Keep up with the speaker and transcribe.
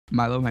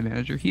Milo, my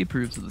manager, he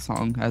approves of the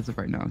song as of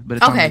right now, but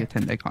it's on like a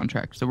 10-day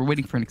contract. So we're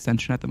waiting for an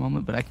extension at the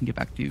moment, but I can get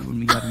back to you when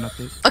we got an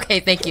update.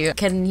 Okay, thank you.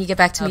 Can he get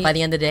back to me by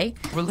the end of the day?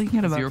 We're looking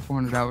at about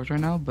 400 hours right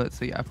now, but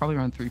so yeah, probably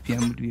around 3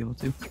 p.m. would be able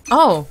to.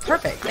 Oh,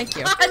 perfect. Thank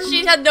you.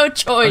 She had no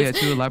choice. Oh yeah,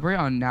 to elaborate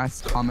on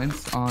Nas'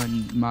 comments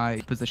on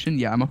my position,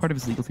 yeah, I'm a part of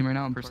his legal team right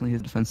now. I'm personally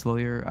his defense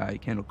lawyer. I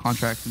handle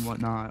contracts and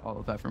whatnot, all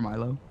of that for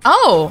Milo.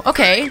 Oh,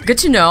 okay. Good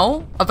to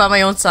know about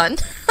my own son.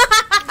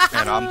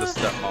 And I'm the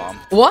stepmom.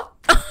 What?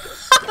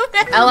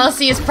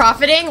 LLC is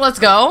profiting. Let's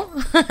go.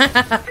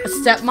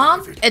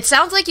 Stepmom? It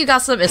sounds like you got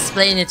some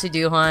explaining to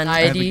do, hon.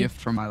 I have a gift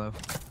for Milo.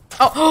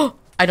 Oh,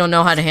 I don't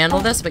know how to handle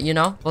this, but you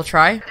know, we'll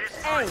try.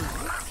 Oh,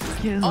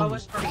 it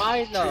was for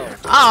Milo.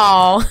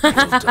 Oh.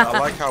 I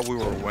like how we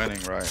were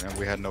winning, right? And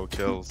we had no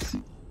kills.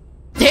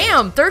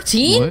 Damn,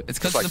 13? What? It's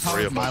because Like of the power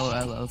 3 of of us.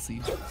 Milo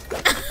LLC.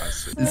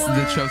 This is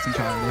the chosen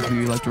child, as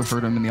we like to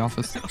refer to him in the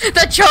office.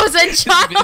 The chosen child.